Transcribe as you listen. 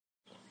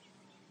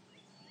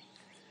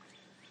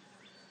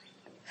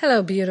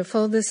Hello,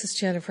 beautiful. This is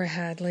Jennifer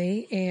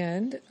Hadley,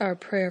 and our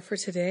prayer for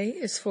today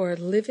is for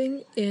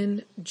living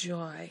in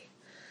joy.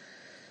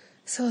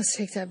 So let's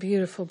take that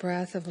beautiful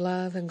breath of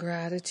love and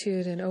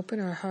gratitude and open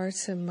our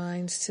hearts and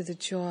minds to the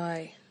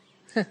joy,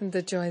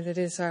 the joy that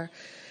is our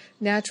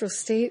natural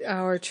state,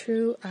 our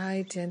true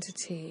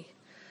identity.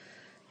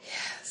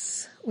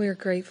 Yes, we are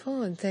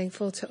grateful and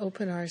thankful to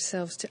open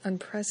ourselves to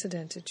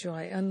unprecedented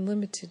joy,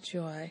 unlimited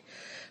joy.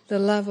 The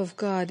love of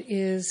God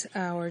is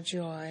our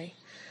joy.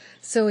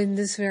 So in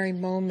this very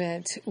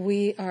moment,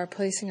 we are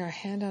placing our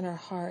hand on our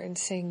heart and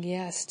saying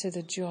yes to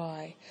the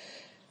joy.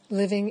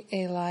 Living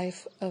a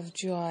life of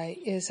joy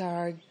is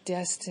our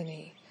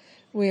destiny.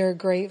 We are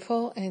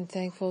grateful and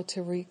thankful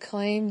to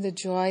reclaim the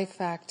joy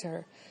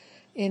factor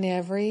in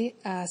every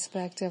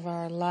aspect of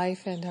our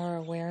life and our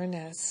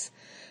awareness.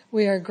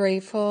 We are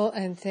grateful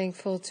and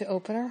thankful to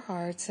open our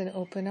hearts and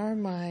open our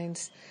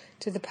minds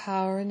to the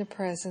power and the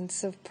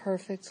presence of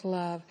perfect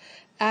love,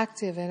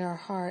 active in our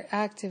heart,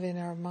 active in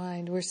our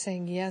mind. We're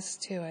saying yes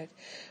to it.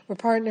 We're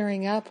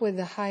partnering up with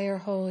the higher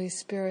Holy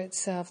Spirit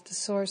self, the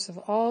source of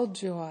all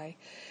joy,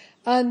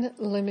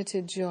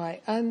 unlimited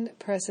joy,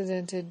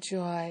 unprecedented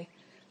joy,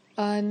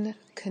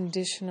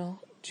 unconditional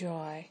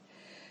joy.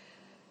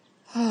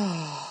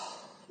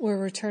 We're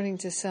returning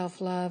to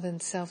self-love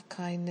and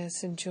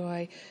self-kindness, and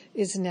joy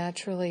is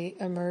naturally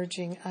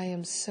emerging. I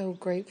am so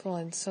grateful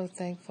and so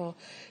thankful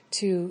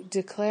to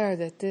declare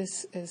that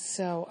this is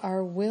so.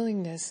 Our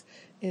willingness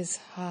is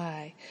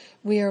high.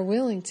 We are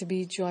willing to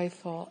be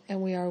joyful,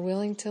 and we are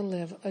willing to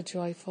live a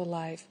joyful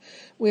life.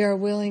 We are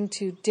willing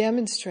to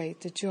demonstrate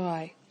the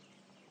joy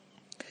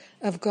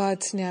of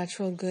God's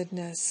natural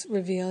goodness,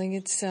 revealing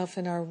itself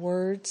in our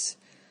words,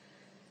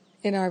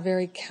 in our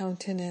very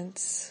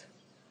countenance,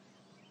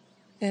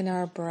 in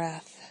our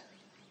breath.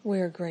 We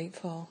are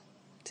grateful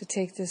to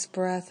take this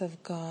breath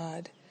of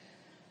God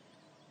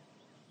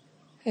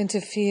and to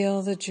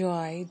feel the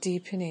joy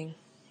deepening,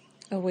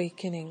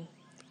 awakening,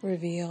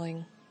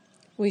 revealing.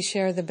 We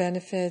share the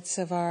benefits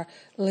of our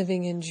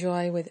living in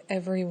joy with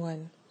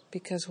everyone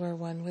because we're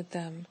one with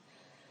them.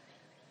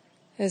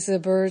 As the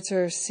birds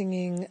are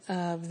singing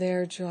of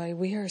their joy,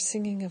 we are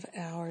singing of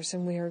ours,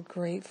 and we are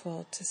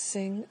grateful to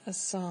sing a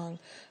song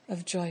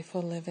of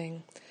joyful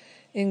living.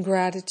 In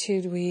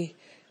gratitude, we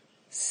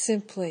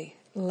simply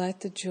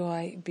let the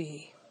joy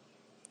be.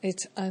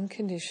 It's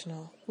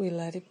unconditional. We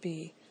let it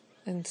be,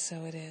 and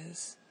so it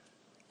is.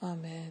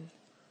 Amen.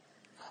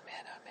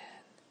 Amen,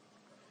 amen.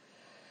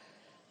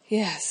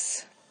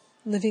 Yes,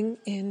 living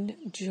in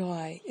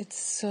joy. It's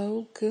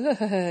so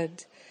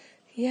good.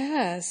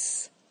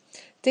 Yes.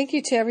 Thank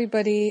you to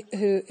everybody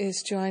who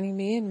is joining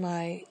me in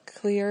my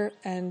Clear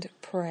and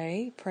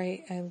Pray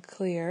and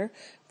Clear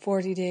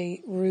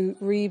 40-day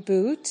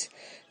reboot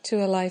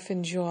to a life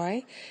in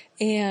joy.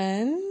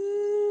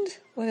 And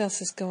what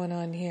else is going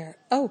on here?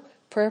 Oh,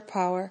 Prayer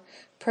Power.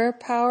 Prayer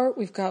Power,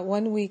 we've got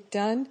 1 week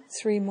done,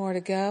 3 more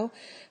to go.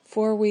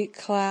 4-week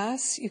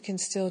class. You can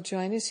still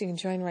join us. You can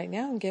join right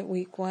now and get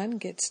week 1,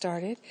 get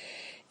started.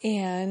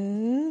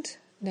 And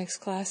next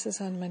class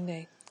is on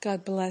Monday.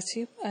 God bless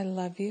you. I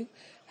love you.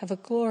 Have a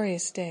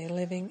glorious day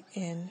living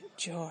in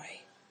joy.